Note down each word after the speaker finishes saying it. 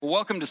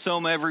welcome to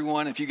Soma,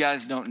 everyone. If you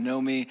guys don't know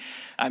me,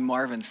 I'm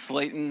Marvin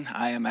Slayton.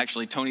 I am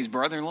actually Tony's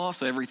brother-in-law,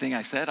 so everything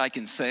I said I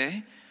can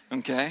say,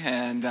 okay?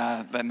 And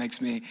that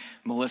makes me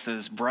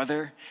Melissa's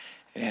brother.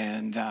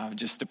 And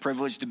just a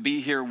privilege to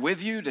be here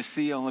with you, to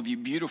see all of you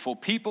beautiful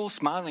people,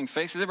 smiling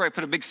faces. Everybody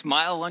put a big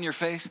smile on your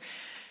face.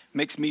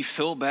 Makes me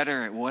feel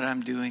better at what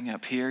I'm doing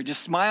up here.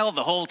 Just smile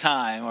the whole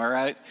time, all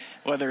right?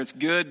 Whether it's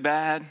good,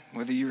 bad,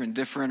 whether you're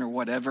indifferent or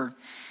whatever.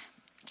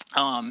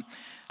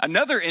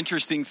 Another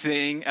interesting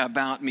thing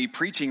about me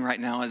preaching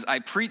right now is I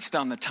preached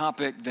on the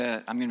topic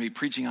that I'm going to be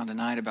preaching on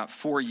tonight about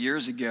 4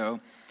 years ago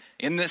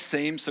in this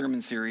same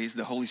sermon series,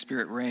 The Holy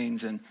Spirit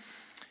Reigns. And,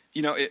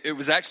 you know, it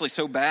was actually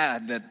so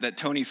bad that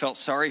Tony felt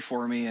sorry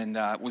for me and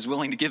was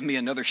willing to give me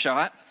another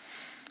shot.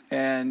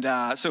 And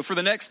so for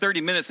the next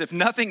 30 minutes, if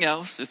nothing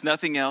else,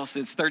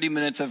 it's 30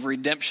 minutes of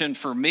redemption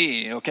for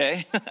me,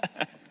 okay?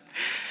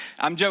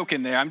 I'm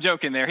joking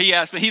there. He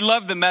asked me, he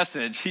loved the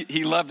message.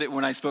 He loved it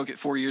when I spoke it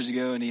 4 years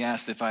ago, and he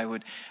asked if I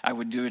would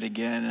do it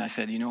again. And I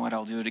said, you know what,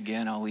 I'll do it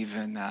again. I'll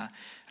even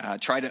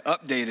try to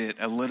update it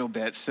a little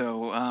bit.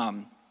 So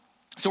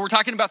we're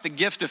talking about the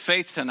gift of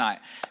faith tonight.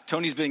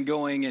 Tony's been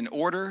going in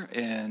order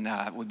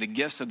and with the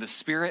gifts of the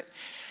Spirit.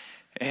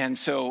 And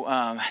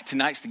so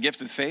tonight's the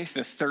gift of faith,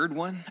 the third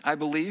one, I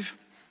believe.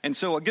 And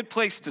so a good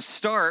place to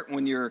start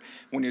when you're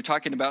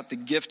talking about the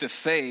gift of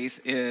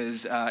faith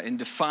is in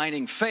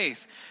defining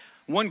faith.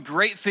 One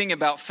great thing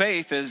about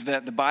faith is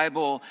that the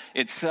Bible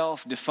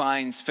itself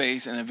defines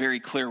faith in a very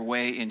clear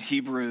way in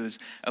Hebrews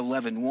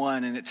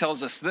 11:1, and it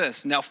tells us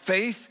this: now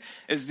faith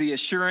is the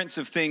assurance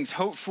of things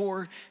hoped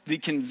for, the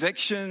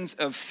convictions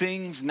of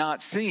things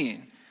not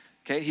seen.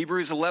 Okay,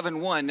 Hebrews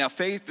 11:1. Now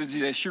faith is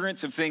the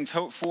assurance of things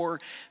hoped for,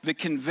 the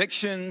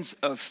convictions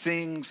of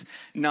things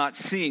not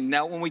seen.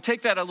 Now when we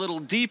take that a little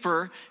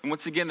deeper, and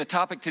once again the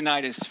topic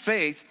tonight is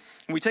faith,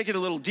 and we take it a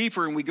little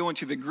deeper and we go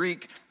into the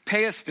Greek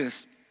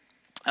pistis,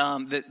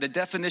 the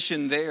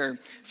definition there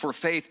for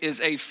faith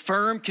is a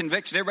firm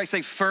conviction. Everybody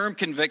say firm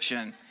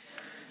conviction.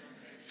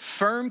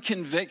 Firm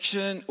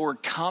conviction or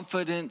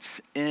confidence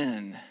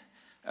in.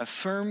 A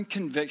firm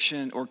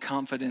conviction or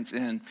confidence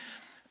in.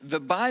 The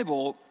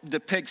Bible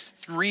depicts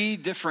three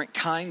different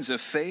kinds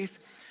of faith.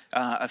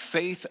 A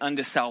faith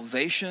unto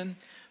salvation,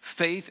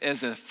 faith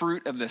as a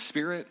fruit of the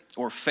Spirit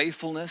or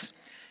faithfulness,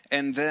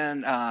 and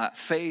then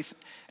faith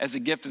as a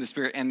gift of the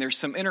Spirit. And there's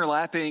some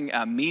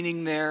interlapping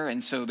meaning there,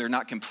 and so they're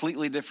not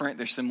completely different.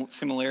 There's some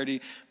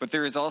similarity, but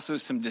there is also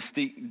some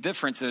distinct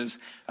differences,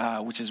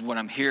 which is what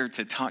I'm here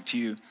to talk to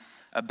you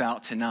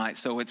about tonight.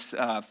 So it's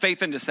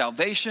faith unto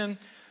salvation,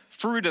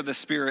 fruit of the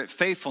Spirit,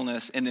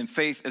 faithfulness, and then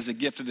faith as a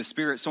gift of the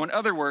Spirit. So in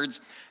other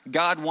words,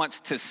 God wants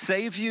to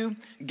save you.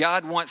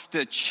 God wants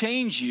to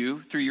change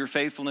you through your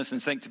faithfulness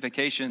and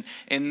sanctification.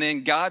 And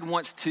then God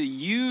wants to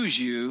use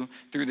you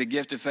through the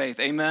gift of faith.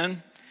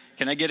 Amen?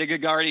 Can I get a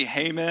good Gardy?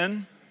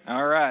 Amen?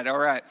 All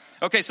right.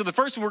 Okay, so the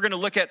first one we're going to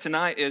look at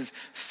tonight is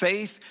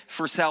faith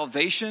for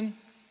salvation.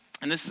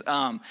 And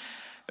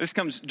this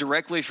comes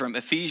directly from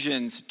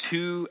Ephesians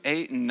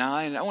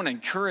 2:8-9. I want to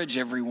encourage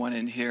everyone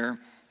in here,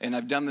 and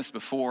I've done this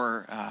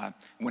before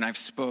when I've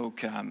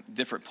spoke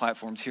different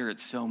platforms here at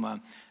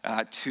Soma,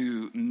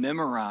 to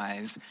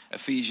memorize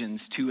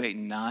Ephesians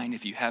 2:8-9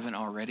 if you haven't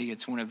already.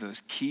 It's one of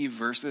those key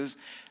verses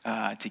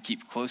to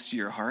keep close to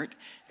your heart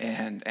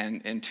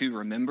and to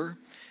remember.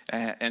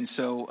 And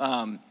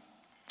so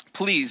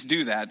please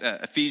do that,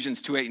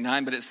 Ephesians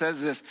 2:8-9. But it says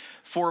this: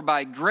 for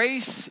by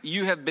grace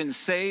you have been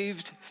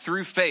saved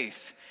through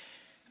faith.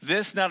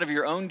 This not of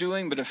your own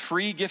doing, but a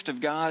free gift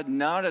of God,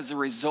 not as a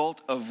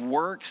result of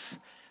works,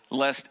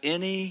 lest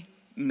any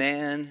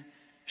man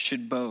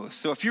should boast.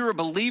 So if you're a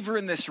believer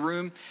in this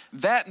room,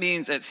 that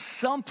means at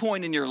some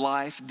point in your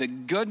life, the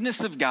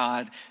goodness of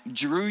God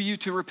drew you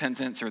to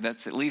repentance, or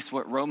that's at least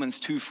what Romans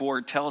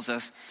 2:4 tells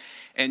us.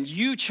 And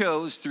you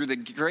chose through the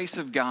grace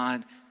of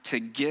God to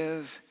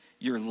give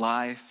your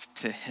life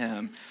to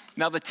him.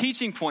 Now the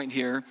teaching point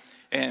here,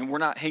 and we're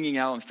not hanging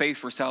out on faith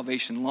for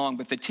salvation long,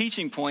 but the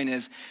teaching point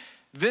is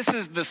this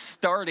is the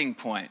starting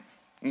point,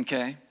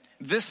 okay?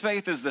 This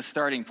faith is the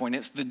starting point.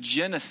 It's the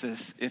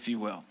genesis, if you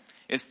will.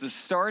 It's the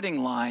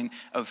starting line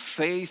of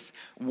faith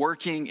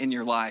working in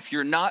your life.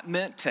 You're not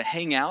meant to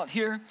hang out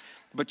here,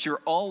 but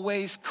you're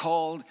always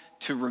called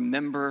to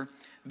remember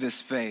this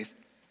faith.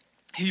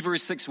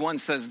 Hebrews 6:1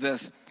 says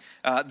this: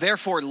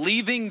 therefore,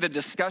 leaving the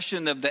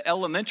discussion of the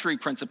elementary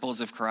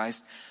principles of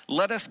Christ,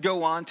 let us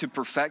go on to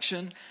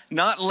perfection,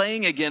 not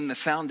laying again the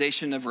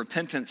foundation of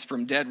repentance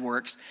from dead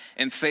works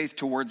and faith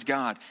towards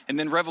God. And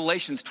then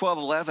Revelations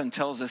 12:11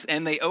 tells us,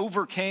 and they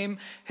overcame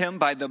him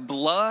by the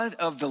blood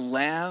of the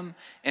Lamb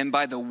and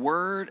by the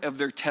word of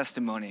their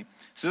testimony.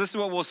 So this is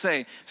what we'll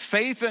say.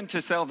 Faith unto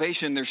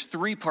salvation, there's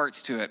three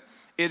parts to it.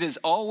 It is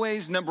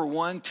always, number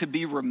one, to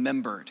be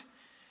remembered.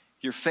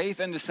 Your faith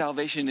unto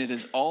salvation, it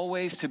is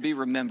always to be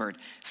remembered.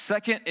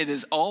 Second, it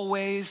is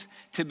always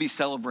to be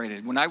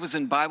celebrated. When I was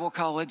in Bible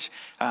college,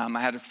 I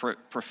had a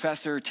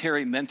professor,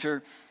 Terry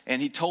Mentor,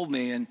 and he told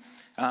me, and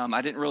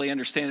I didn't really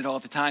understand it all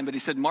at the time, but he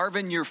said,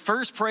 Marvin, your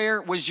first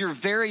prayer was your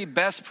very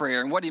best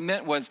prayer. And what he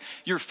meant was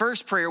your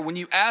first prayer, when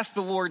you asked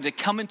the Lord to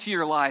come into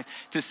your life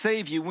to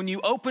save you, when you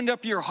opened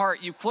up your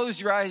heart, you closed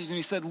your eyes and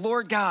you said,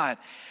 Lord God,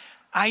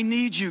 I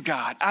need you,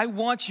 God. I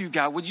want you,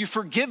 God. Would you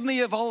forgive me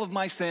of all of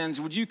my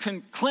sins? Would you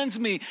cleanse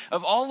me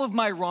of all of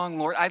my wrong,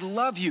 Lord? I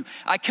love you.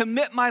 I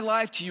commit my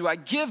life to you. I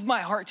give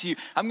my heart to you.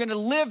 I'm going to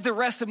live the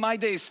rest of my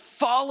days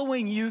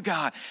following you,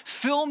 God.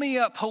 Fill me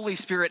up, Holy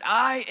Spirit.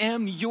 I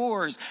am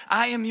yours.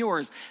 I am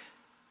yours.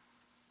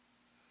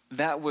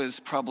 That was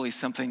probably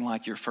something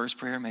like your first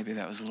prayer. Maybe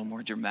that was a little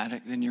more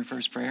dramatic than your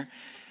first prayer.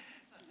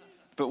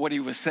 But what he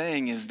was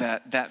saying is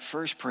that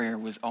first prayer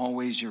was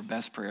always your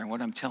best prayer. And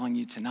what I'm telling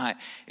you tonight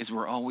is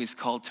we're always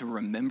called to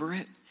remember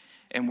it,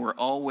 and we're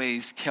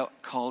always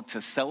called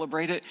to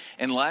celebrate it.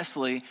 And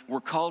lastly, we're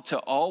called to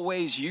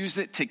always use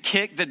it to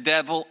kick the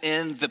devil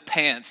in the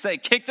pants. Say,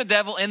 kick the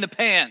devil in the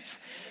pants.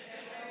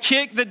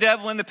 Kick the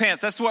devil in the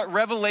pants. That's what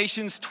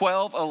Revelations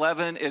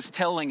 12:11 is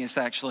telling us,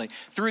 actually.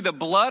 Through the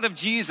blood of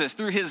Jesus,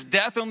 through his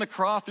death on the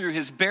cross, through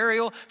his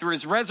burial, through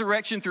his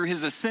resurrection, through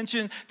his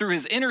ascension, through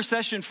his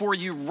intercession for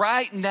you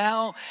right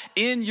now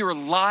in your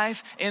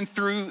life, and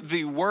through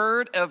the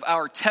word of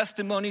our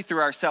testimony,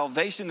 through our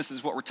salvation. This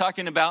is what we're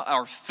talking about,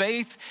 our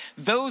faith.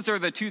 Those are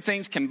the two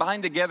things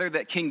combined together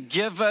that can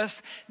give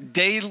us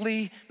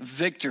daily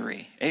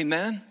victory.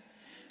 Amen?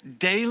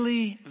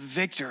 Daily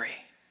victory.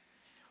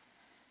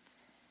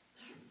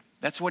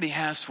 That's what he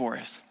has for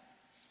us.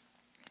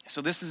 So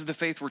this is the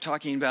faith we're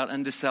talking about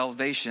unto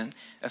salvation,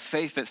 a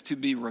faith that's to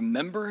be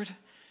remembered,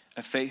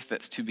 a faith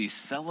that's to be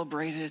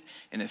celebrated,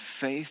 and a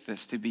faith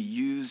that's to be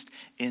used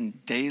in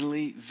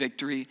daily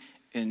victory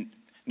in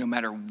no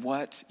matter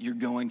what you're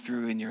going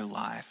through in your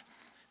life.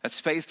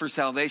 That's faith for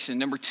salvation.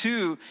 Number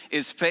 2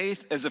 is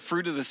faith as a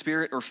fruit of the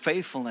Spirit, or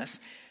faithfulness.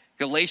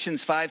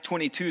 Galatians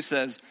 5:22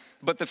 says,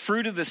 but the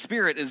fruit of the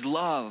Spirit is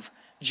love,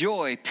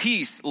 joy,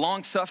 peace,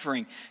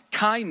 long-suffering,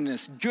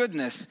 kindness,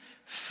 goodness,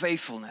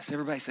 faithfulness.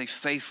 Everybody say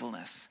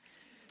faithfulness.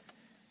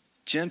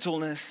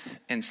 Gentleness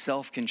and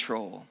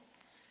self-control.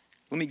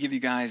 Let me give you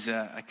guys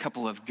a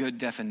couple of good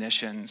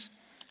definitions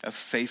of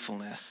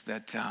faithfulness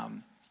that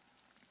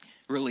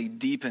really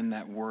deepen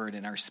that word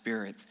in our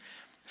spirits.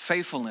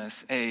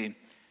 Faithfulness, a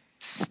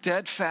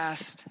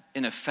steadfast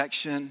in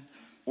affection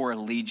or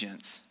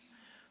allegiance,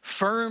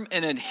 firm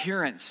in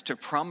adherence to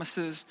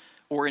promises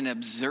or in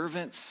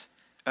observance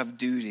of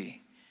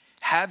duty,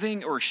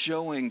 having or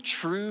showing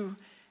true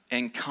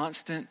and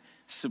constant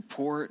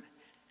support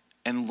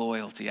and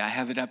loyalty. I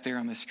have it up there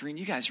on the screen.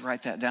 You guys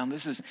write that down.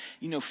 This is,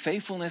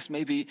 faithfulness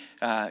maybe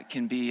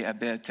can be a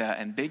bit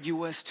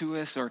ambiguous to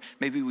us, or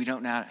maybe we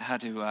don't know how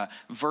to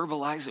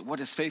verbalize it. What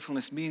does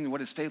faithfulness mean?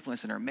 What is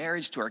faithfulness in our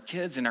marriage, to our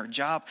kids, in our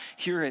job?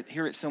 Here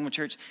at Soma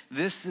Church,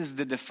 this is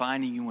the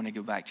defining you want to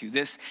go back to.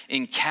 This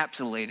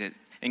encapsulates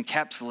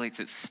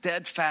its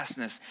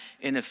steadfastness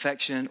in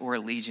affection or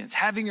allegiance,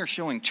 having or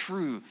showing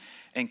true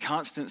and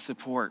constant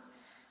support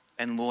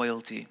and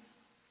loyalty.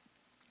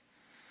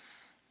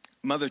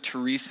 Mother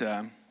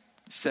Teresa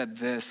said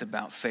this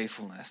about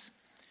faithfulness.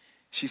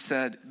 She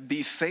said,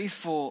 be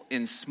faithful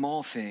in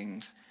small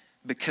things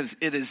because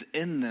it is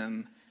in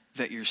them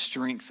that your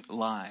strength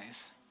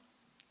lies.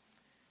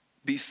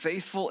 Be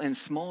faithful in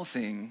small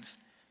things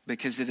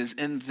because it is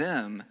in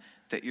them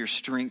that your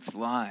strength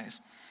lies.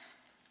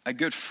 A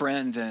good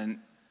friend and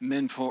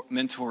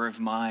mentor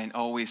of mine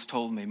always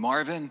told me,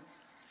 Marvin,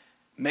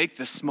 make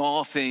the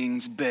small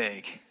things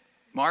big.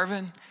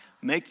 Marvin,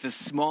 make the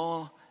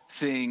small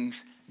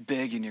things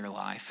big in your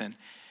life. And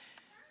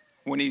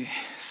when he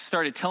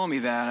started telling me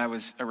that, I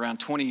was around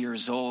 20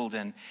 years old,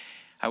 and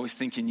I was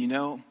thinking,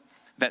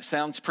 that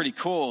sounds pretty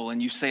cool,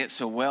 and you say it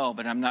so well,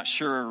 but I'm not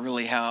sure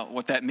really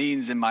what that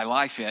means in my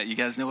life yet. You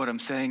guys know what I'm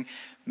saying?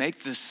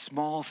 Make the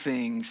small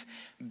things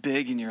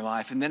big in your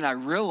life. And then I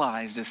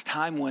realized as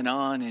time went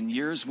on and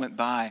years went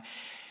by,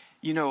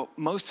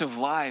 most of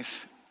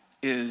life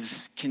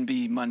can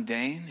be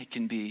mundane.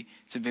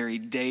 It's a very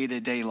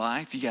day-to-day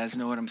life. You guys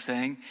know what I'm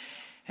saying?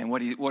 And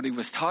what he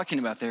was talking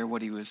about there,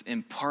 what he was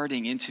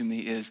imparting into me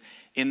is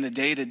in the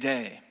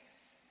day-to-day,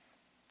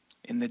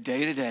 in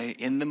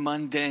the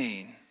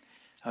mundane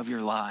of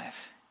your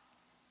life,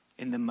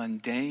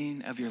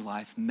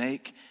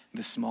 make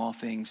the small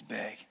things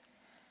big.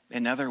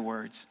 In other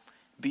words,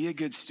 be a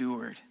good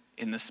steward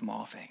in the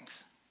small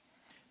things.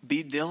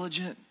 Be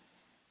diligent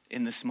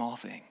in the small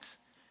things.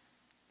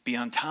 Be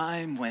on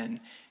time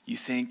when you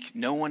think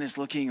no one is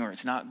looking or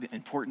it's not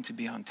important to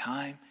be on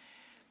time.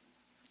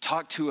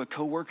 Talk to a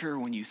coworker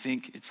when you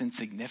think it's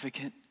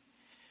insignificant.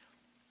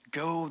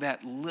 Go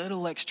that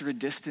little extra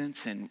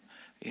distance and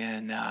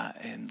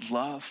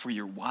love for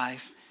your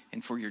wife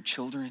and for your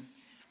children.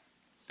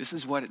 This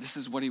is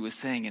what he was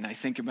saying, and I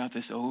think about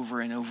this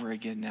over and over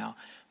again now.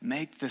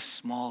 Make the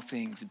small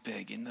things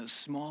big in those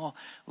small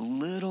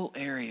little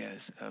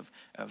areas of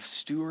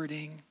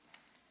stewarding,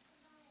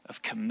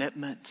 of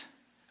commitment,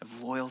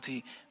 of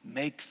loyalty.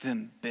 Make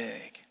them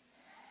big.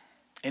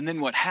 And then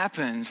what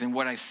happens, and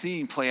what I've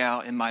seen play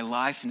out in my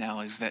life now,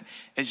 is that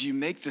as you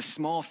make the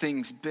small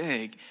things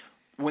big,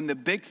 when the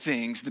big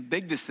things, the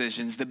big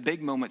decisions, the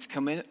big moments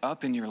come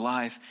up in your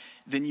life,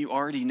 then you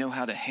already know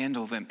how to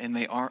handle them, and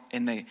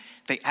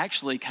they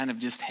actually kind of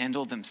just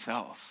handle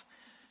themselves.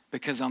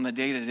 Because on the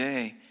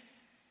day-to-day,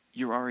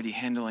 you're already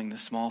handling the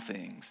small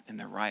things in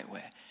the right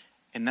way.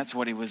 And that's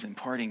what he was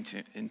imparting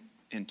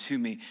to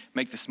me.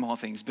 Make the small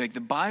things big.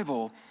 The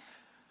Bible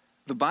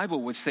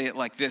would say it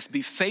like this: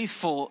 be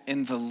faithful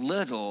in the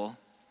little,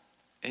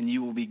 and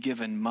you will be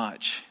given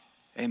much.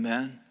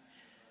 Amen?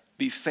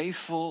 Be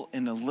faithful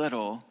in the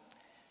little,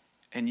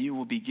 and you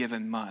will be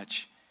given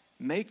much.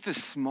 Make the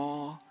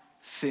small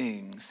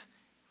things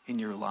in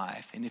your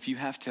life. And if you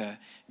have to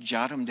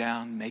jot them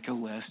down, make a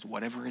list,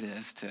 whatever it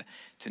is,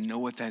 to know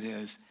what that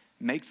is,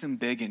 make them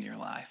big in your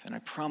life. And I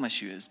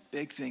promise you, as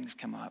big things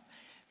come up,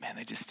 man,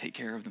 they just take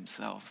care of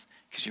themselves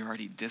because you're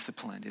already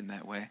disciplined in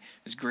that way.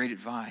 It's great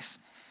advice.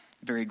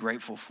 Very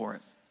grateful for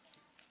it.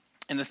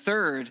 And the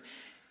third,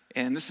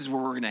 and this is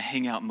where we're going to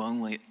hang out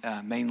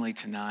mainly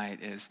tonight,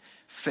 is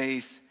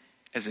faith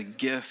as a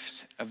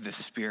gift of the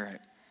Spirit.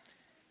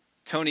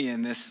 Tony,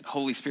 in this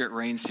Holy Spirit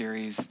Reign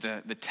series,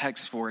 the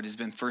text for it has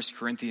been 1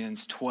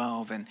 Corinthians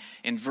 12. And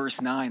in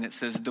verse 9, it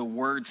says, the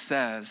word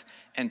says,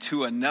 and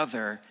to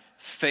another,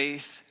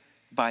 faith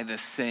by the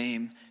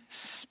same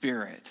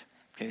Spirit.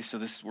 Okay, so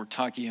we're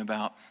talking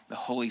about the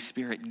Holy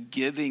Spirit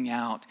giving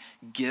out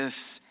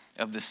gifts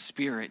of the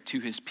Spirit to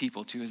his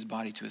people, to his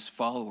body, to his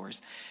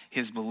followers,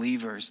 his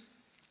believers.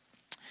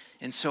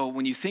 And so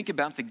when you think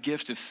about the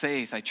gift of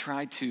faith, I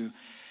tried to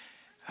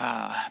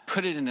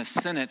put it in a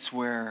sentence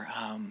where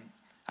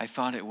I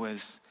thought it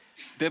was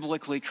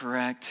biblically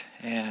correct,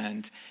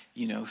 and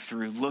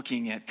through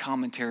looking at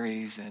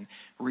commentaries and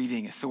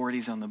reading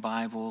authorities on the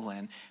Bible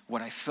and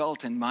what I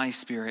felt in my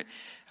spirit,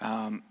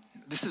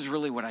 this is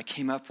really what I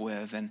came up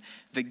with. And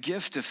the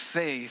gift of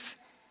faith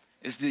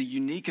is the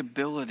unique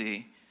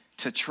ability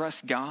to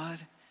trust God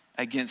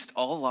against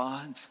all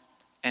odds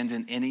and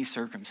in any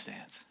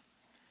circumstance.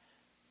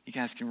 You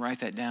guys can write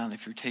that down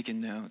if you're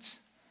taking notes.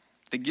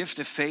 The gift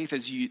of faith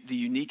is the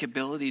unique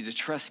ability to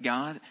trust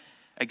God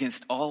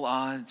against all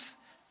odds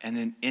and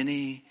in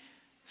any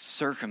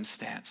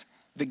circumstance.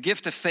 The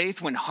gift of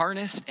faith, when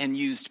harnessed and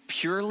used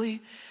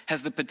purely,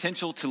 has the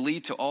potential to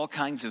lead to all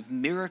kinds of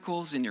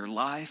miracles in your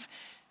life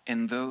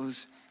and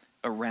those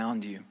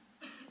around you.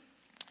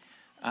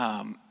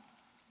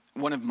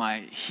 One of my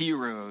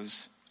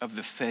heroes of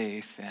the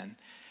faith, and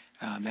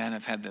man,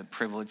 I've had the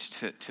privilege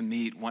to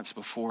meet once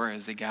before,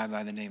 is a guy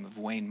by the name of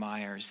Wayne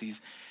Myers.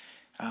 He's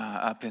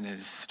up in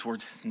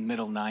towards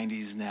middle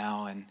 90s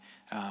now, and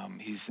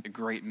he's a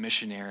great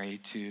missionary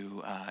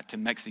to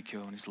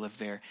Mexico, and he's lived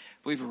there,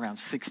 I believe, around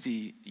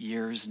 60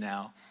 years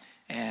now.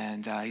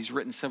 And he's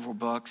written several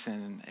books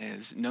and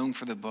is known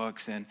for the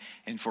books and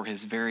for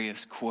his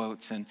various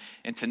quotes. And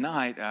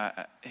tonight,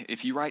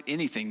 if you write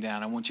anything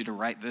down, I want you to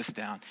write this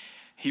down.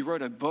 He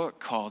wrote a book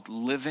called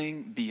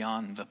Living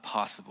Beyond the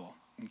Possible.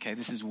 Okay,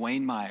 this is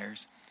Wayne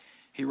Myers.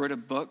 He wrote a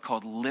book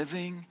called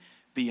Living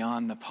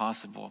Beyond the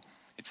Possible.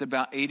 It's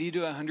about 80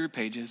 to 100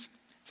 pages.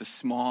 It's a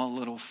small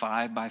little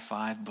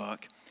 5x5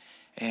 book.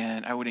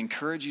 And I would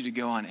encourage you to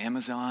go on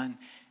Amazon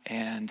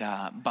and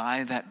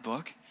buy that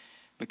book,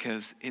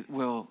 because it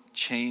will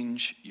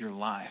change your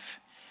life.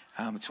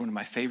 It's one of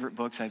my favorite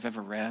books I've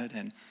ever read.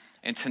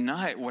 And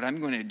tonight, what I'm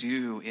going to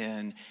do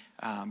in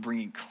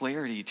bringing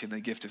clarity to the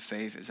gift of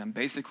faith is I'm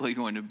basically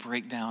going to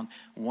break down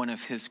one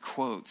of his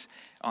quotes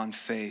on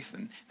faith.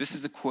 And this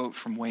is the quote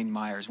from Wayne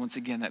Myers. Once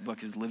again, that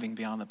book is Living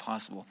Beyond the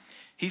Possible.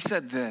 He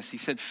said this. He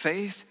said,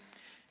 faith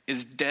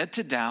is dead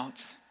to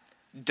doubts,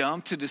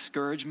 dumb to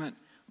discouragement,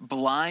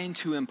 blind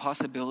to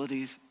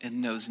impossibilities,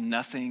 and knows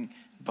nothing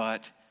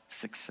but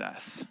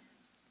success.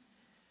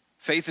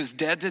 Faith is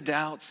dead to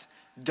doubts,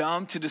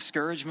 dumb to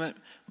discouragement,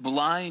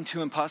 blind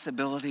to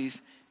impossibilities,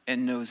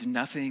 and knows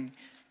nothing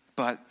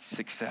but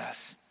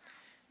success.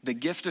 The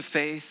gift of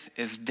faith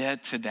is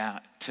dead to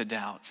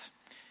doubts.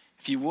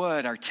 If you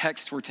would, our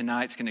text for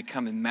tonight is going to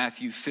come in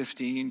Matthew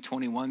 15,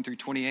 21 through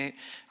 28.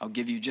 I'll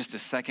give you just a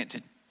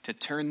second to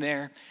turn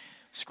there,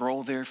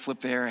 scroll there, flip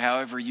there,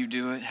 however you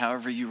do it,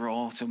 however you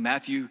roll. So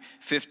Matthew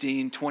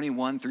 15,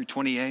 21 through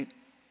 28.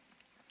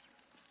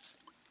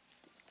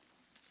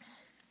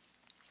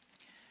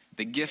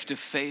 The gift of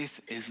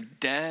faith is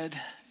dead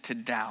to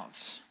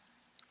doubts.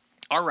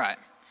 All right.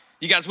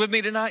 You guys with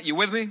me tonight? You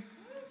with me?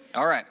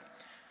 All right.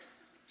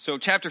 So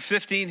chapter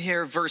 15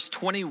 here, verse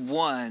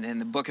 21 in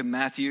the book of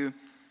Matthew,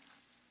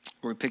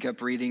 where we pick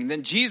up reading.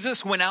 Then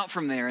Jesus went out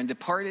from there and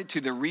departed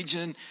to the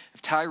region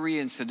of Tyre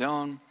and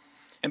Sidon.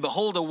 And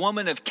behold, a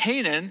woman of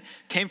Canaan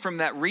came from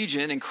that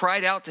region and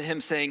cried out to him,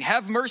 saying,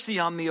 have mercy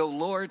on me, O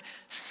Lord,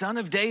 Son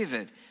of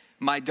David.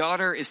 My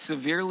daughter is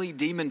severely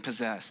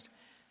demon-possessed.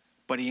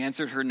 But he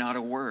answered her not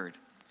a word.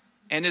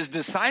 And his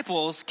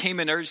disciples came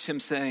and urged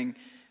him, saying,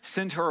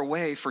 send her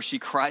away, for she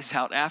cries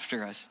out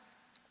after us.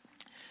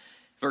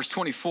 Verse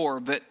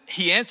 24, but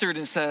he answered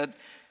and said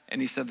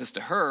this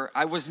to her,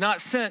 I was not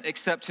sent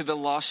except to the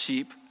lost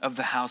sheep of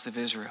the house of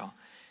Israel.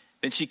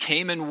 Then she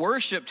came and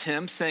worshiped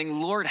him,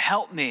 saying, Lord,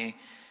 help me.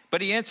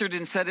 But he answered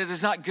and said, "It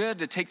is not good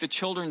to take the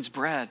children's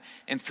bread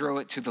and throw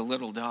it to the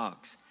little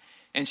dogs."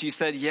 And she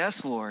said,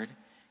 "Yes, Lord,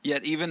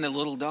 yet even the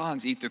little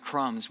dogs eat the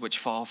crumbs which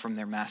fall from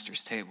their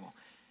master's table."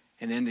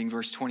 And ending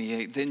verse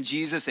 28, then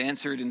Jesus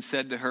answered and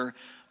said to her,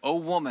 "O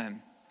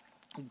woman,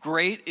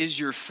 great is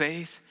your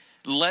faith.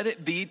 Let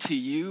it be to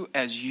you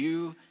as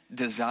you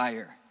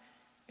desire."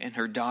 And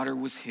her daughter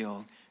was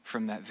healed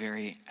from that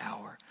very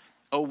hour.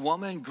 "O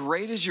woman,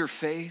 great is your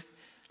faith.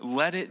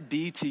 Let it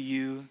be to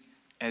you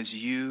as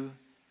you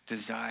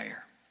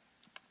desire."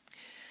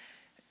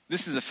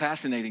 This is a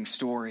fascinating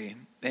story,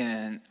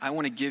 and I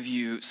want to give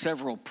you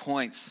several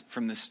points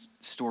from this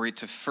story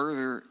to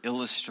further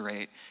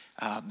illustrate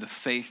the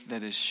faith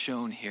that is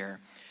shown here.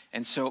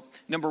 And so,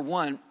 number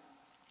one,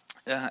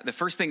 the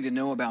first thing to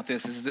know about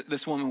this is that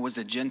this woman was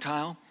a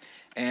Gentile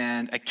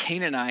and a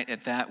Canaanite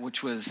at that,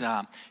 which was,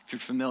 if you're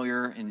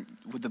familiar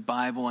with the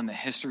Bible and the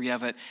history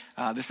of it,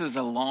 this is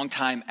a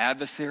longtime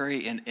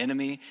adversary and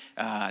enemy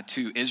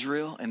to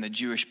Israel and the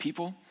Jewish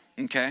people.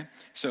 Okay,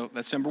 so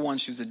that's number one.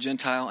 She was a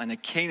Gentile and a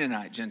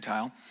Canaanite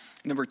Gentile.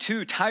 Number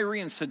two, Tyre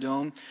and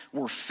Sidon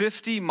were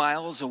 50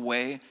 miles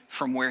away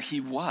from where he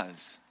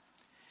was.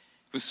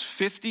 It was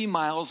 50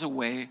 miles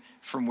away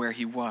from where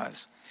he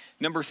was.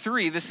 Number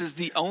three, this is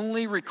the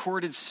only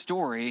recorded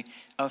story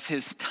of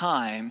his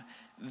time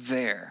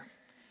there.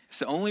 It's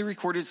the only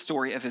recorded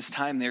story of his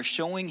time there,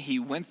 showing he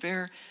went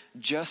there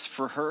just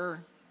for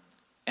her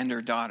and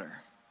her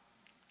daughter.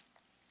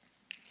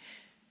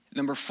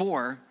 Number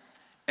four,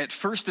 at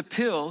first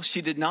appeal,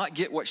 she did not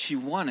get what she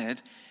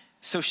wanted,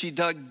 so she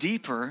dug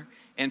deeper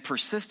and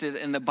persisted.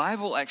 And the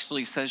Bible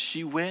actually says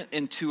she went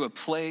into a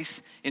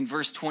place in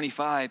verse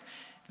 25.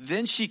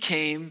 Then she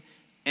came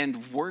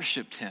and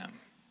worshiped him.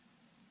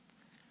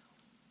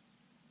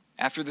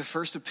 After the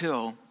first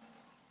appeal,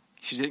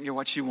 she didn't get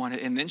what she wanted,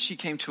 and then she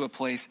came to a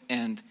place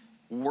and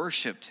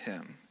worshiped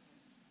him.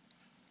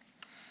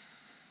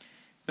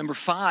 Number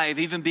five,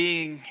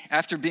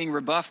 after being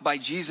rebuffed by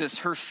Jesus,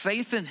 her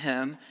faith in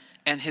him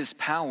and his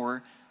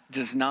power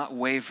does not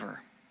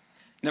waver.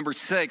 Number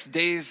six,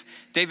 David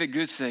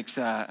Gutzik's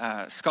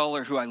a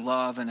scholar who I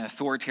love, an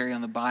authority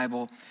on the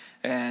Bible,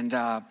 and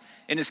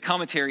in his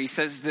commentary he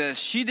says this: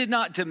 she did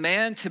not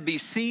demand to be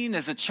seen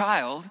as a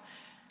child.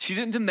 She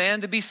didn't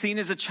demand to be seen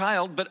as a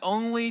child, but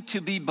only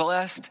to be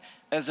blessed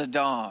as a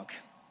dog.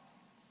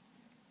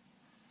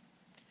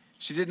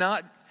 She did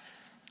not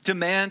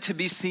demand to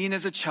be seen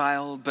as a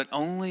child, but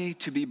only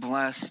to be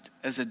blessed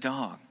as a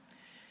dog.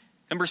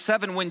 Number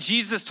seven, when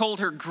Jesus told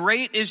her,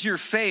 "Great is your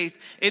faith,"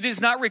 it is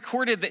not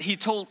recorded that he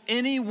told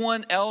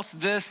anyone else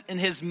this in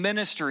his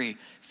ministry.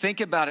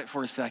 Think about it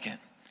for a second.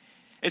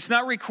 It's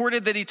not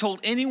recorded that he told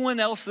anyone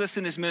else this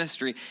in his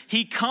ministry.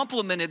 He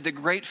complimented the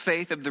great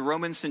faith of the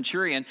Roman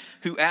centurion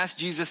who asked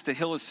Jesus to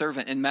heal his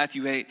servant in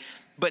Matthew 8,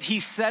 but he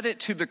said it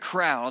to the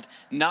crowd,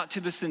 not to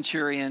the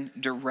centurion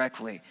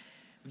directly.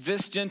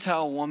 This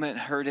Gentile woman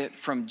heard it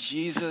from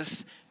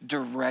Jesus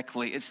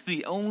directly. It's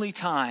the only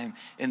time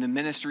in the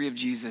ministry of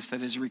Jesus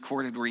that is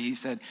recorded where he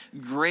said,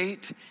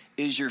 "Great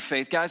is your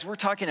faith." Guys, we're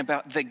talking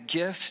about the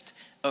gift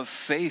of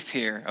faith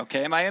here,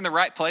 okay? Am I in the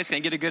right place? Can I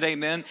get a good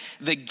amen?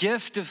 The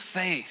gift of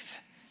faith.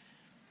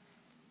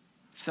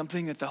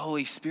 Something that the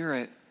Holy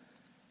Spirit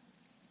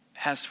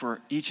has for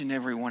each and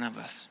every one of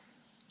us.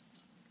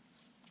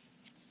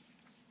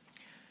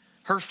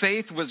 Her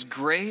faith was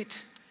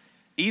great,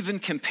 even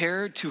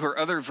compared to her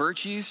other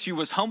virtues. She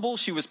was humble,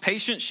 she was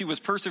patient, she was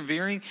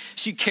persevering,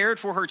 she cared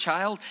for her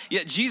child.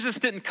 Yet Jesus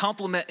didn't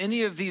compliment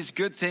any of these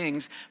good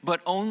things, but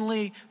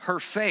only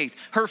her faith.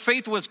 Her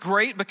faith was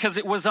great because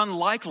it was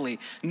unlikely.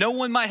 No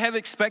one might have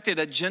expected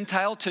a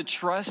Gentile to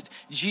trust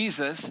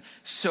Jesus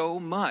so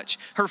much.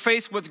 Her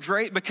faith was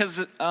great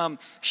because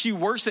she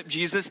worshiped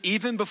Jesus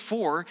even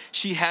before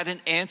she had an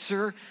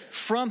answer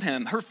from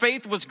him. Her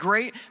faith was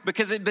great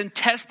because it had been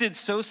tested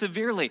so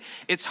severely.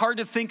 It's hard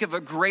to think of a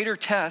greater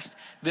test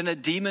than a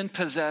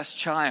demon-possessed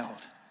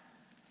child.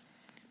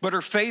 But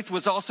her faith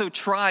was also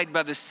tried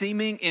by the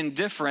seeming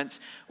indifference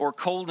or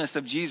coldness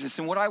of Jesus.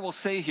 And what I will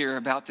say here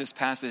about this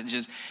passage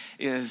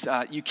is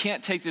you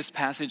can't take this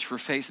passage for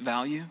face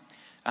value.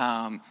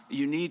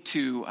 You need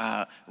to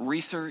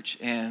research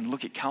and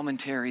look at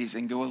commentaries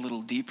and go a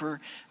little deeper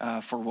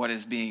for what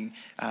is being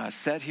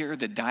said here,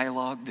 the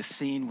dialogue, the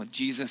scene with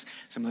Jesus,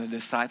 some of the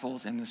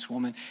disciples and this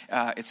woman.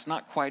 It's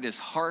not quite as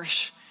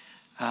harsh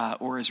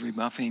or as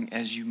rebuffing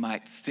as you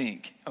might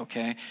think,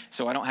 okay?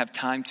 So I don't have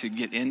time to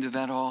get into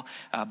that all,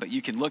 but you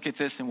can look at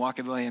this and walk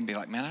away and be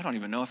like, man, I don't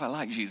even know if I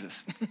like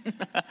Jesus.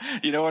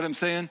 You know what I'm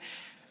saying?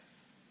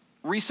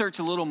 Research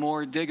a little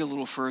more, dig a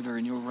little further,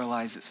 and you'll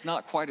realize it's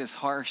not quite as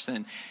harsh.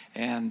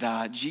 And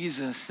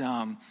Jesus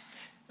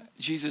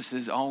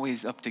is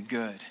always up to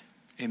good,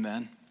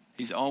 amen?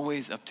 He's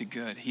always up to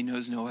good. He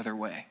knows no other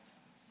way.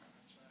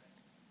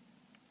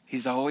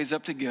 He's always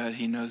up to good.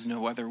 He knows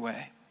no other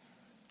way.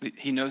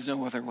 He knows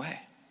no other way.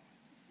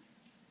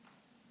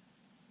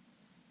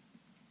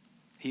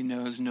 He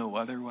knows no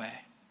other way.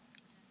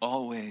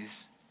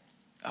 Always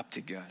up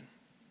to good.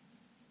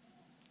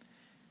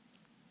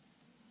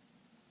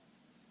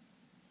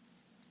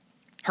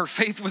 Her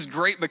faith was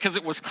great because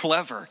it was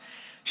clever.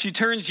 She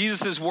turned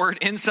Jesus' word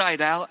inside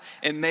out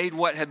and made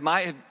what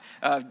might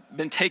have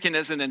been taken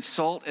as an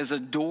insult as a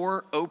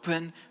door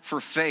open for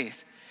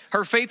faith.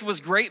 Her faith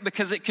was great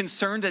because it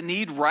concerned a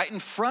need right in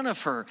front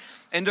of her,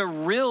 and a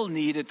real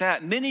need at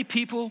that. Many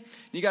people,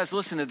 you guys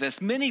listen to this,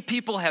 many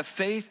people have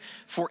faith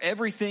for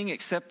everything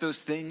except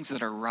those things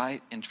that are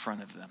right in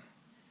front of them.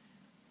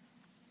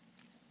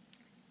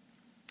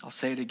 I'll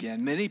say it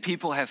again. Many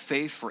people have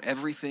faith for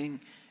everything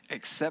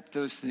except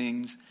those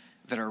things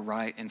that are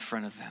right in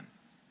front of them.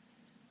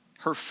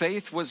 Her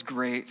faith was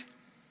great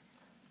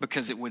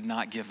because it would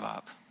not give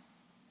up.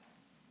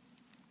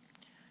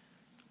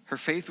 Her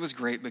faith was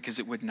great because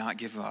it would not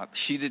give up.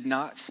 She did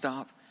not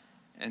stop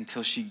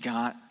until she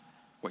got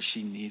what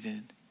she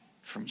needed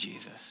from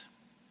Jesus.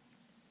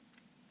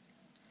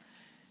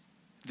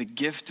 The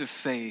gift of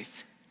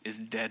faith is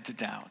dead to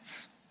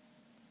doubts.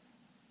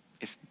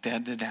 It's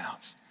dead to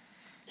doubts.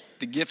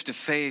 The gift of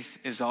faith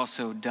is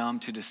also dumb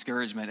to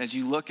discouragement. As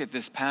you look at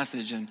this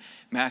passage in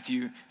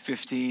Matthew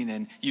 15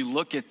 and you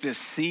look at this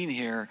scene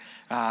here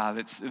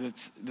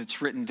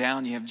that's written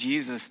down, you have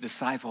Jesus'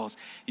 disciples.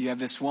 You have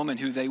this woman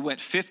who they went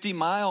 50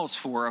 miles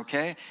for,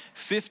 okay?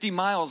 50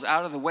 miles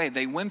out of the way.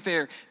 They went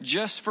there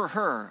just for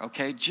her,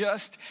 okay?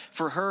 Just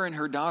for her and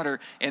her daughter.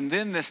 And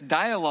then this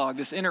dialogue,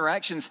 this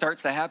interaction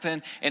starts to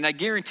happen. And I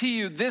guarantee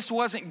you this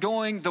wasn't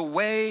going the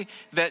way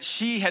that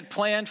she had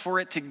planned for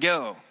it to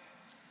go.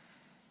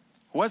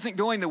 Wasn't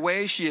going the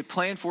way she had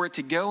planned for it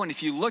to go. And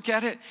if you look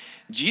at it,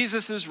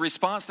 Jesus'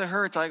 response to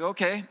her, it's like,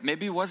 okay,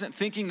 maybe he wasn't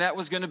thinking that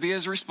was going to be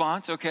his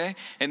response, okay?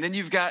 And then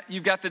you've got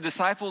the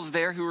disciples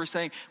there who are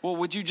saying, well,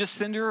 would you just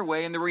send her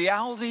away? And the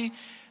reality,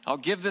 I'll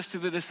give this to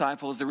the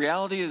disciples, the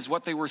reality is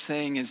what they were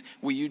saying is,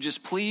 will you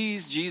just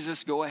please,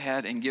 Jesus, go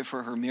ahead and give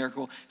her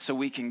miracle so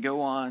we can go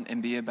on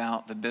and be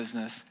about the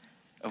business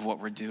of what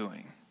we're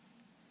doing.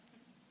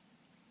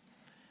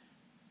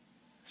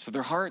 So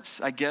their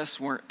hearts, I guess,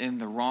 weren't in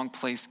the wrong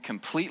place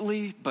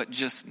completely, but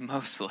just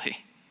mostly.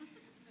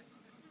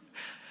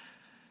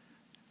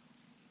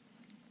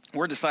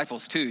 We're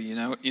disciples too, you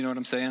know what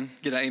I'm saying?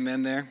 Get an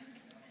amen there.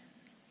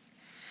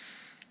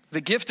 The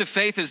gift of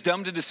faith is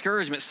dumb to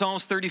discouragement.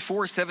 Psalms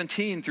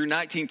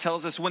 34:17-19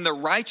 tells us, when the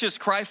righteous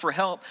cry for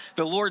help,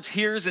 the Lord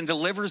hears and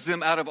delivers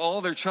them out of all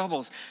their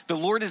troubles. The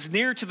Lord is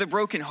near to the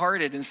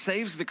brokenhearted and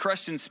saves the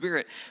crushed in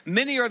spirit.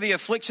 Many are the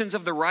afflictions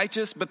of the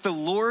righteous, but the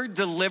Lord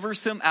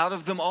delivers them out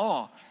of them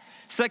all.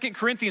 2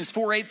 Corinthians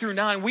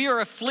 4:8-9, we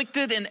are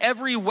afflicted in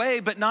every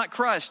way, but not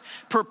crushed.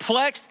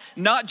 Perplexed,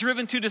 not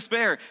driven to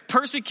despair.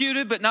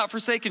 Persecuted, but not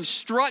forsaken.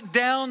 Struck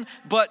down,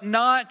 but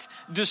not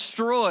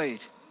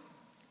destroyed.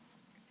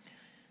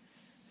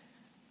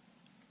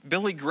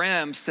 Billy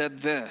Graham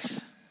said this: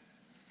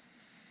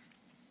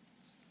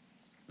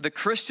 the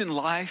Christian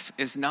life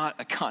is not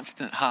a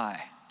constant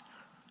high.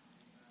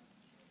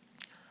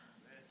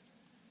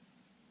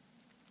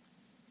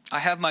 I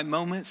have my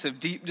moments of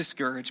deep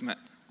discouragement.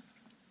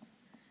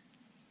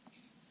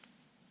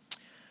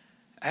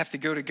 I have to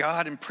go to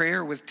God in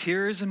prayer with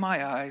tears in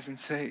my eyes and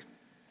say,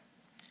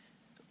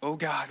 oh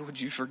God,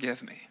 would you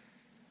forgive me?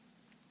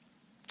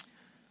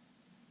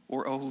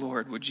 Or, oh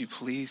Lord, would you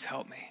please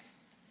help me?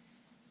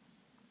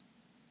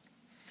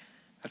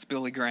 That's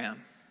Billy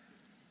Graham.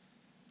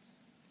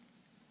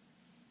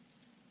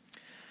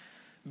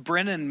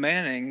 Brennan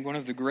Manning, one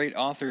of the great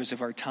authors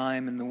of our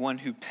time and the one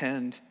who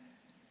penned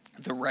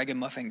the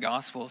Ragamuffin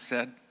Gospel,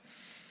 said,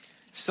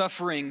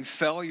 suffering,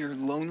 failure,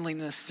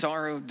 loneliness,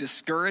 sorrow,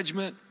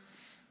 discouragement,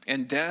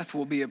 and death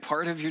will be a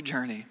part of your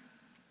journey.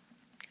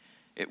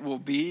 It will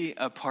be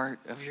a part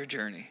of your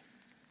journey.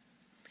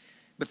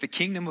 But the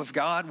kingdom of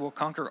God will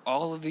conquer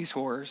all of these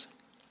horrors.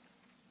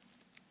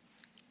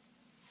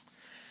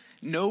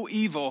 No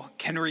evil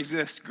can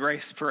resist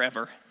grace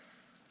forever.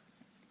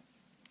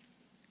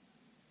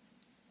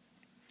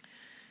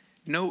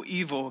 No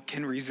evil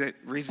can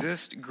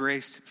resist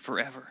grace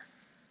forever.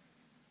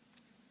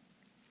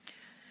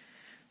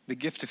 The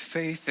gift of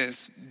faith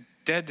is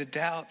dead to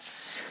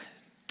doubts,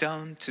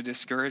 dumb to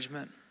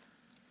discouragement.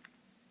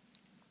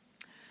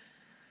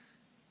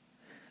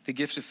 The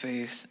gift of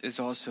faith is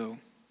also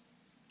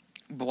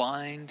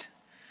blind.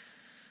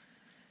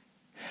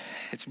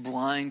 It's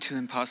blind to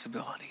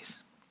impossibilities.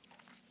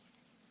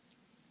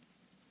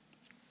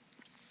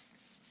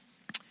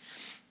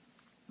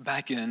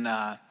 Back in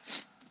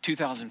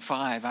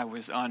 2005, I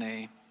was on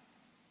a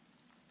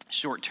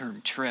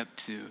short-term trip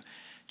to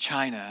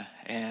China,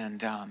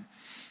 and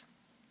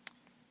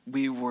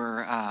we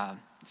were,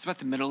 it's about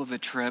the middle of the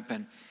trip,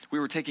 and we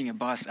were taking a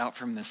bus out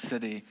from the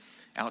city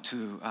out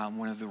to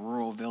one of the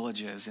rural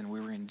villages, and we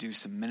were going to do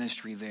some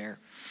ministry there.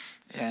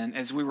 And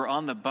as we were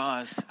on the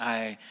bus,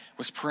 I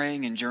was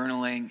praying and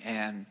journaling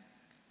and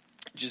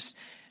just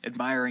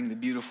admiring the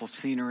beautiful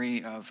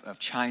scenery of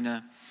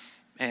China.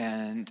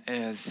 And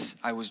as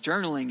I was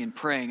journaling and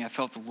praying, I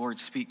felt the Lord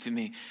speak to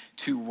me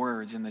 2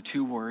 words, and the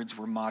 2 words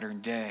were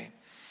modern day.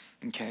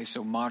 Okay,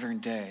 so modern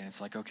day. And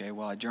it's like, okay,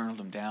 well, I journaled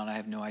them down. I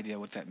have no idea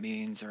what that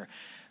means or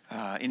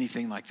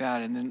anything like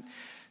that. And then,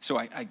 so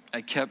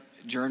I kept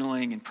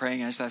journaling and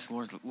praying. I just asked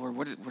the Lord,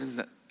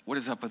 what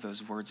is up with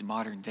those words,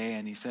 modern day?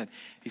 And he said,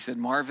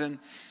 Marvin,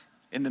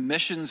 in the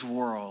missions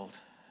world,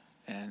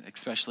 and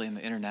especially in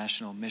the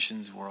international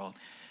missions world,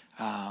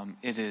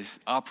 it is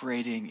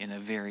operating in a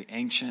very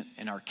ancient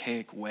and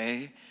archaic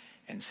way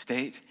and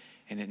state,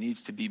 and it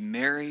needs to be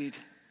married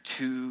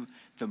to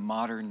the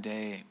modern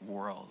day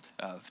world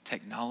of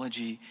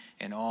technology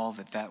and all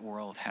that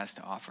world has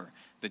to offer.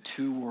 The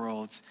two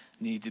worlds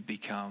need to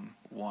become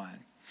one.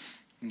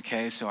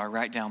 Okay, so I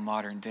write down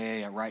modern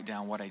day, I write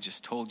down what I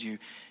just told you.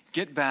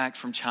 Get back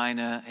from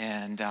China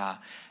and,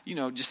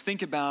 just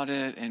think about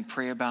it and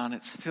pray about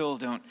it. Still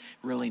don't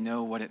really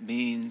know what it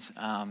means.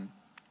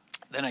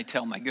 Then I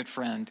tell my good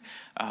friend,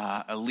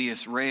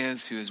 Elias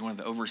Reyes, who is one of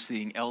the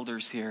overseeing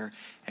elders here,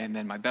 and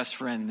then my best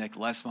friend, Nick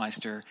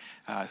Lesmeister,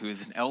 who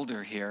is an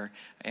elder here,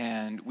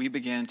 and we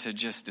began to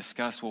just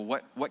discuss,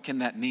 well, what can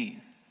that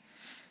mean?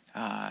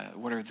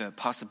 What are the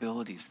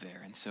possibilities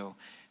there? And so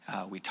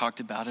we talked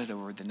about it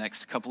over the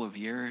next couple of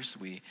years.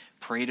 We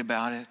prayed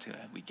about it.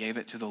 We gave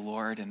it to the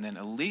Lord. And then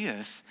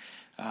Elias,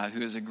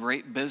 who is a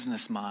great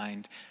business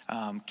mind,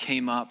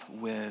 came up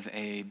with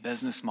a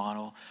business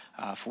model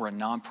for a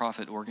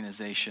nonprofit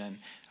organization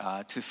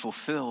to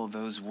fulfill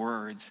those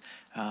words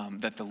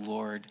that the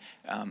Lord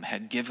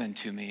had given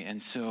to me.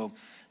 And so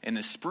in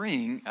the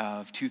spring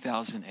of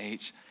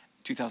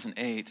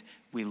 2008,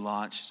 we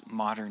launched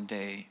Modern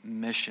Day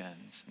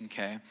Missions,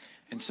 okay?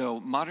 And so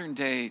Modern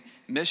Day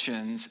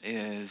Missions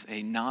is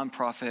a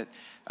nonprofit,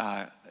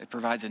 it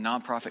provides a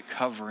nonprofit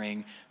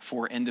covering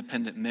for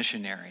independent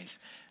missionaries.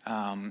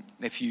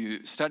 If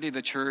you study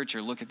the church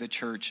or look at the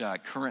church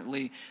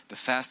currently, the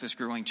fastest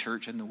growing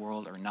church in the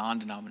world are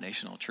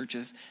non-denominational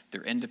churches.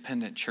 They're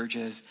independent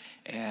churches,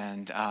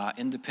 and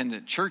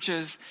independent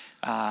churches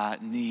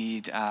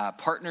need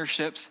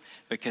partnerships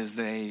because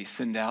they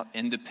send out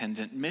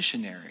independent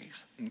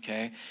missionaries,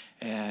 okay?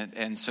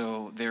 And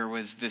so there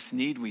was this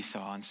need we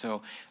saw. And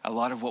so a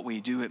lot of what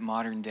we do at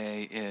Modern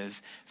Day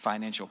is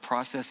financial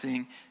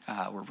processing.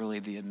 We're really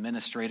the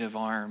administrative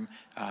arm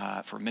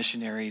for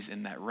missionaries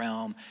in that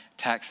realm,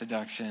 tax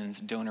deductions,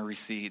 donor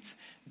receipts,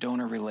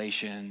 donor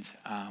relations,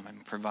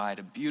 and provide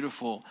a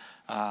beautiful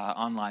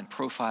online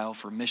profile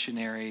for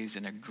missionaries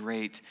and a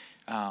great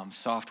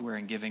software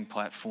and giving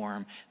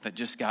platform that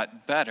just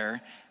got better.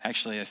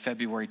 Actually,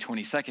 February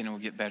 22nd, it will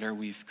get better.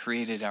 We've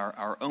created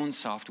our own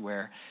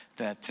software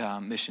that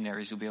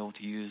missionaries will be able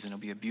to use, and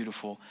it'll be a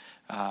beautiful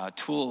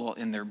tool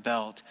in their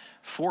belt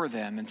for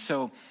them. And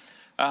so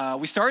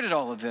we started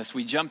all of this.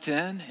 We jumped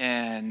in,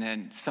 and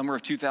in summer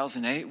of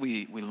 2008,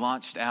 we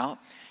launched out.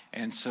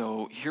 And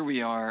so here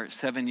we are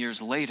 7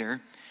 years later,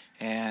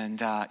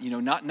 and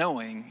not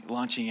knowing,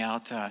 launching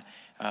out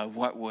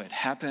what would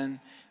happen,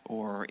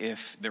 or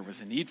if there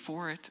was a need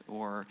for it,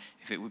 or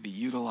if it would be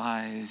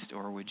utilized,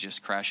 or would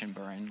just crash and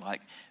burn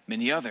like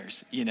many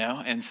others,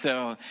 And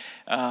so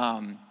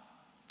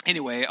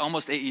anyway,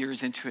 almost 8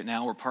 years into it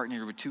now, we're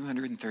partnered with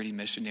 230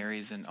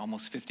 missionaries in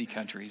almost 50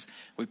 countries.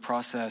 We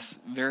process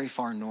very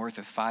far north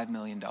of $5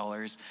 million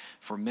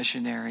for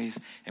missionaries,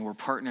 and we're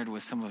partnered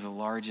with some of the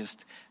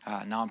largest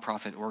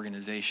nonprofit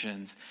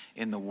organizations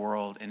in the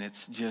world, and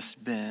it's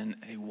just been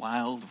a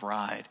wild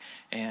ride,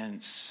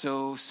 and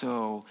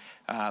so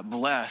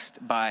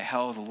blessed by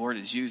how the Lord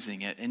is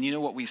using it.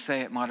 And what we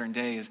say at Modern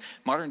Day is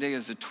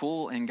a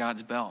tool in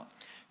God's belt,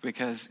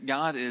 because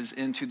God is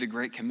into the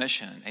Great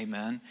Commission,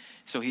 amen?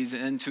 So he's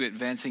into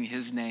advancing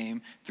his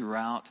name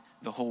throughout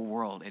the whole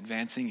world,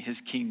 advancing his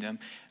kingdom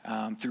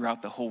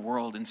throughout the whole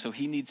world. And so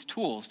he needs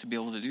tools to be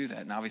able to do that.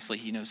 And obviously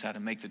he knows how to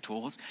make the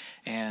tools,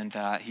 and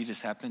he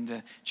just happened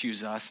to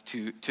choose us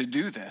to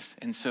do this.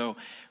 And so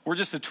we're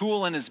just a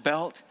tool in his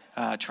belt,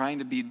 trying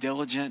to be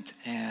diligent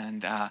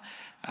and,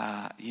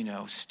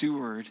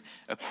 steward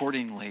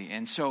accordingly.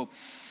 And so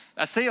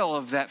I say all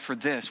of that for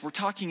this. We're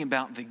talking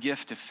about the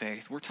gift of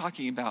faith. We're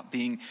talking about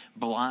being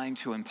blind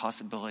to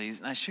impossibilities.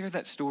 And I share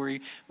that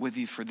story with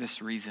you for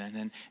this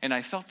reason. And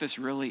I felt this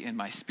really in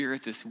my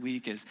spirit this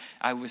week as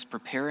I was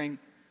preparing.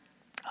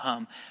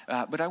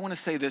 But I want to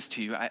say this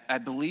to you. I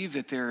believe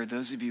that there are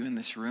those of you in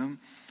this room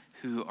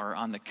who are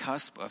on the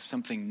cusp of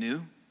something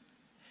new.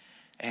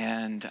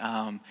 And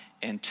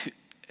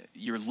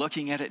you're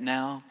looking at it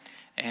now,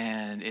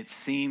 and it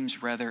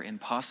seems rather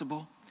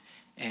impossible.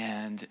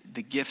 And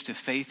the gift of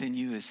faith in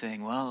you is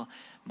saying, well,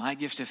 my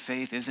gift of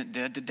faith isn't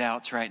dead to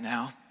doubts right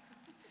now.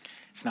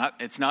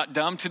 It's not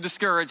dumb to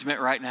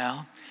discouragement right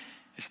now.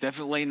 It's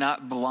definitely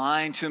not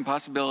blind to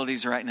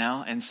impossibilities right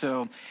now. And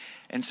so,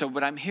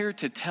 but I'm here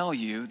to tell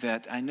you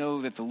that I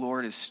know that the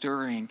Lord is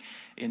stirring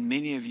in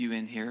many of you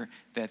in here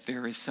that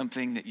there is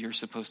something that you're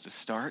supposed to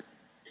start.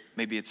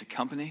 Maybe it's a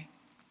company.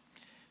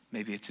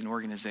 Maybe it's an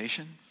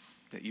organization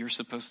that you're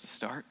supposed to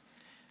start.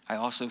 I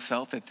also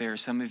felt that there are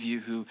some of you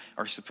who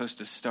are supposed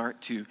to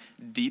start to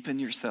deepen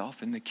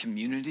yourself in the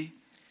community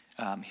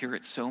here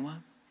at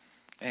Soma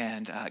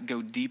and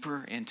go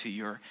deeper into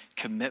your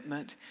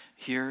commitment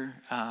here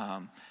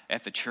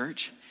at the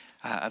church.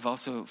 I've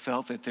also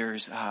felt that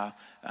there's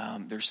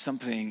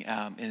something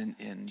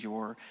in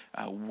your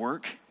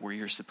work where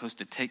you're supposed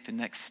to take the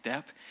next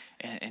step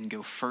and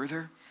go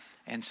further.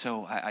 And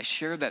so I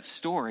share that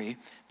story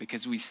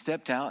because we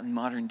stepped out in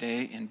modern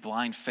day in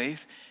blind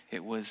faith.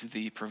 It was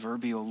the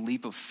proverbial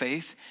leap of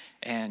faith,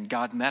 and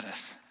God met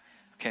us.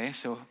 Okay,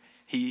 so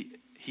he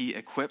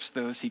equips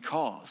those he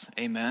calls.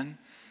 Amen.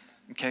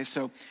 Okay,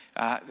 so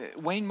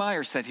Wayne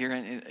Meyer said here,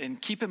 and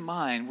keep in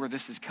mind where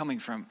this is coming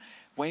from.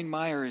 Wayne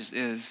Meyer is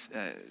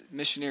a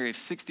missionary of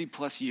 60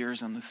 plus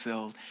years on the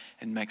field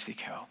in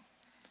Mexico.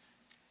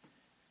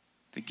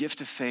 The gift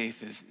of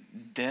faith is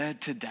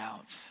dead to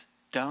doubts,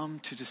 dumb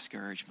to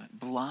discouragement,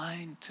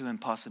 blind to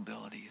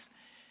impossibilities,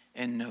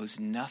 and knows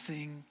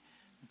nothing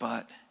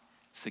but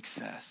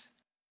success.